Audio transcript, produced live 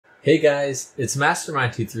Hey guys, it's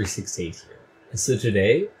Mastermind2368 here. And so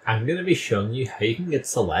today, I'm going to be showing you how you can get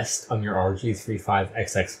Celeste on your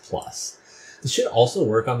RG35xx Plus. This should also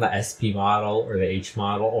work on the SP model or the H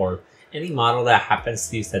model or any model that happens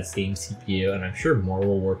to use that same CPU, and I'm sure more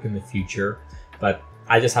will work in the future, but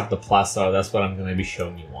I just have the Plus, so that's what I'm going to be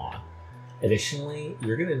showing you on. Additionally,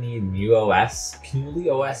 you're going to need muOS.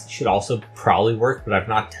 muOS should also probably work, but I've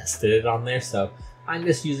not tested it on there, so I'm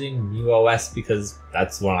just using muOS because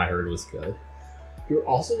that's what I heard was good. You're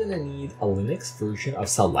also going to need a Linux version of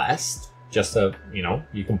Celeste, just so,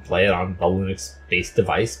 you can play it on the Linux-based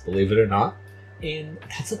device, believe it or not. And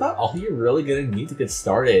that's about all you're really going to need to get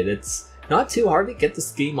started. It's not too hard to get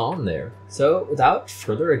this game on there. So without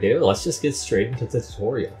further ado, let's just get straight into the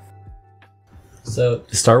tutorial. So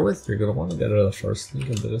to start with, you're going to want to go to the first link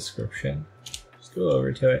in the description. Just go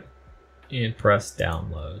over to it and press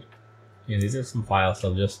download. And these are some files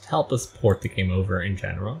that'll just help us port the game over in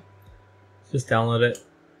general. Just download it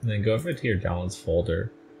and then go over to your downloads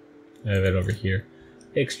folder. I have it over here.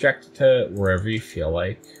 Extract it to wherever you feel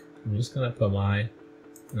like. I'm just gonna put my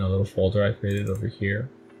little folder I created over here.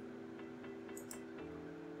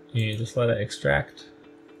 And just let it extract.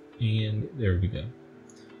 And there we go.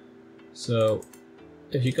 So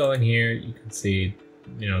if you go in here, you can see,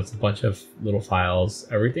 it's a bunch of little files.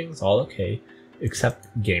 Everything's all okay except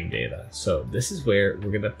game data. So this is where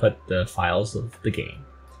we're gonna put the files of the game.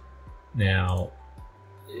 Now,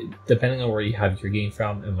 depending on where you have your game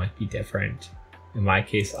from, it might be different. In my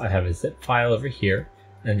case, I have a zip file over here,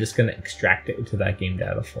 and I'm just gonna extract it into that game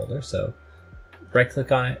data folder. So right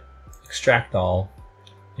click on it, extract all,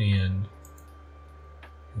 and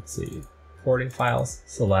let's see, porting files,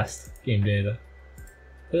 Celeste, game data,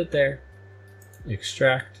 put it there,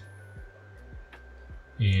 extract,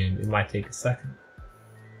 and it might take a second.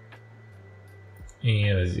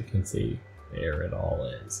 And as you can see, there it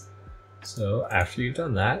all is. So after you've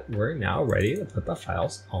done that, we're now ready to put the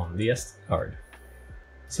files on the SD card.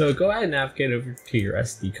 So go ahead and navigate over to your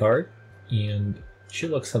SD card, and it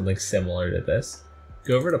should look something similar to this.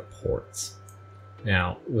 Go over to ports.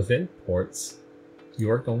 Now within ports,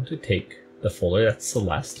 you are going to take the folder that's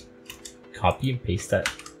Celeste, copy and paste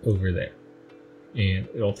that over there. And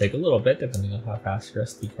it'll take a little bit depending on how fast your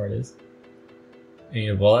SD card is.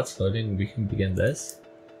 And while that's loading, we can begin this.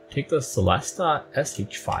 Take the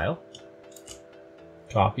celeste.sh file,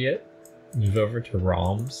 copy it, move over to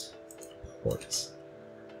ROMs, ports.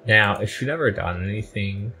 Now, if you've never done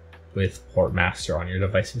anything with Portmaster on your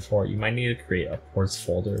device before, you might need to create a ports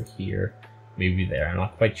folder here, maybe there, I'm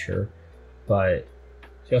not quite sure. But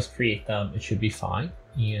just create them, it should be fine,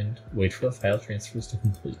 and wait for the file transfers to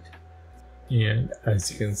complete. And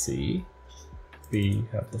as you can see, we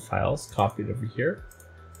have the files copied over here,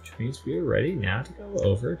 which means we are ready now to go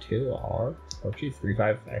over to our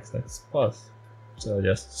RG35xx Plus. So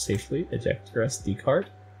just safely eject your SD card,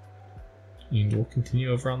 and we'll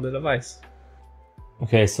continue over on the device.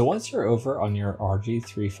 Okay, so once you're over on your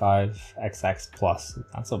RG35xx Plus,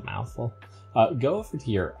 that's a mouthful, go over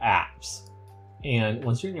to your apps. And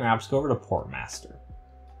once you're in your apps, go over to Portmaster.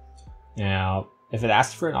 Now, if it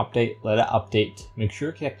asks for an update, let it update. Make sure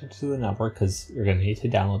you're connected to the network because you're going to need to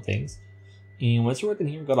download things. And once you're within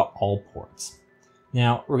here, go to all ports.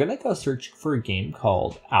 Now, we're going to go search for a game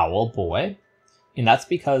called Owlboy. And that's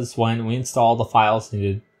because when we install the files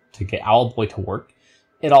needed to get Owlboy to work,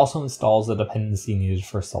 it also installs the dependency needed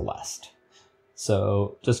for Celeste.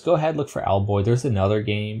 So just go ahead, look for Owlboy. There's another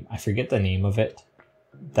game, I forget the name of it,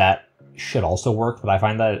 that should also work, but I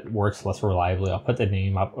find that it works less reliably. I'll put the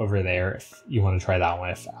name up over there if you want to try that one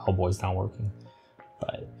if Owlboy's not working.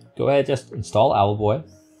 But go ahead, just install Owlboy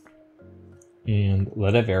and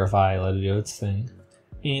let it verify, let it do its thing.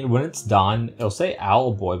 And when it's done, it'll say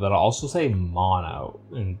Owlboy, but it'll also say mono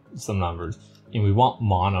in some numbers. And we want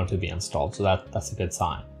mono to be installed, so that's a good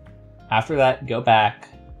sign. After that, go back.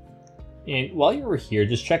 And while you're here,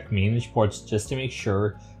 just check manage ports just to make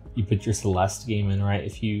sure you put your Celeste game in right.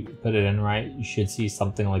 If you put it in right, you should see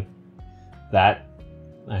something like that.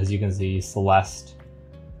 As you can see, Celeste,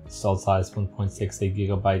 installed size 1.68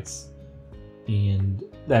 gigabytes. And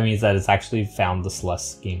that means that it's actually found the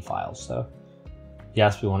Celeste game file. So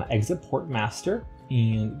yes, we want to exit Portmaster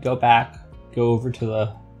and go back, go over to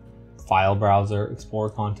the file browser, explore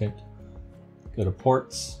content, go to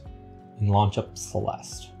ports, and launch up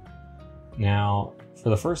Celeste. Now, for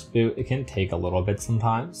the first boot, it can take a little bit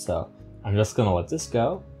sometimes, so I'm just going to let this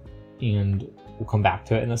go, and we'll come back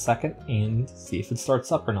to it in a second and see if it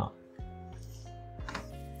starts up or not.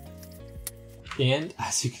 And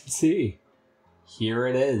as you can see, here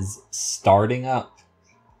it is, starting up.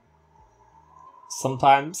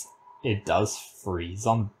 Sometimes it does freeze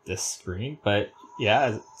on this screen, but yeah,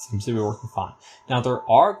 it seems to be working fine. Now there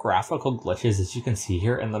are graphical glitches, as you can see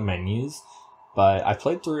here in the menus, but I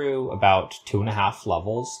played through about 2.5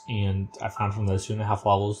 levels, and I found from those 2.5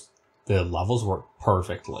 levels, the levels work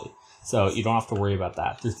perfectly. So you don't have to worry about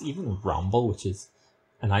that. There's even rumble, which is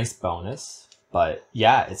a nice bonus, but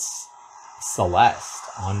yeah, it's Celeste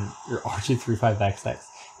on your RG35xx.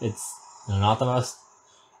 It's not the most,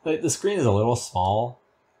 the screen is a little small.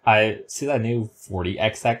 I see that new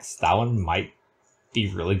 40xx, that one might be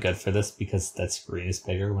really good for this because that screen is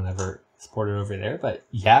bigger whenever it's ported over there. But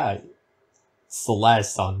yeah,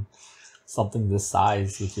 Celeste on something this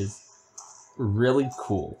size, which is really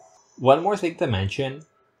cool. One more thing to mention,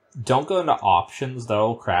 don't go into options,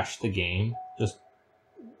 that'll crash the game.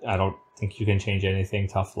 I don't think you can change anything,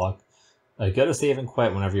 tough luck. Go to save and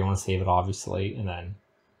quit whenever you want to save it, obviously, and then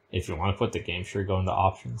if you want to quit the game, sure, go into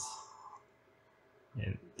options.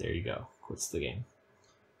 And there you go, quits the game.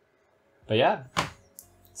 But yeah,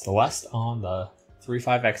 Celeste on the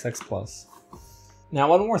 35xx Plus. Now,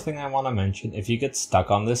 one more thing I want to mention, if you get stuck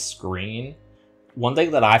on this screen, one thing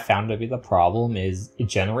that I found to be the problem is it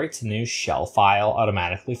generates a new shell file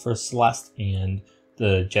automatically for Celeste, and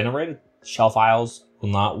the generated shell files will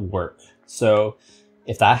not work. So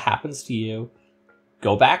if that happens to you,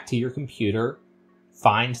 go back to your computer,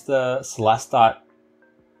 find the celeste.sh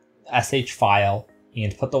file,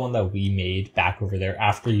 and put the one that we made back over there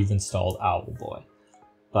after you've installed Owlboy.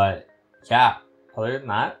 But yeah, other than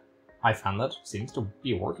that, I found that it seems to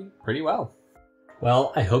be working pretty well.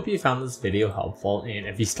 Well, I hope you found this video helpful, and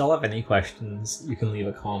if you still have any questions, you can leave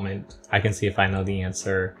a comment. I can see if I know the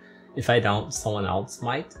answer. If I don't, someone else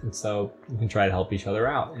might, and so we can try to help each other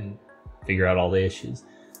out and figure out all the issues.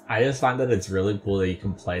 I just find that it's really cool that you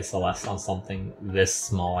can play Celeste on something this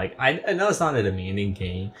small. Like, I know it's not a demanding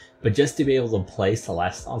game, but just to be able to play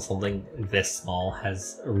Celeste on something this small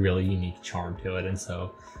has a really unique charm to it, and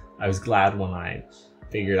so I was glad when I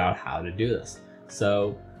figured out how to do this.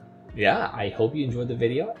 So yeah, I hope you enjoyed the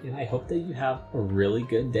video, and I hope that you have a really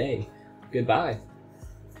good day. Goodbye.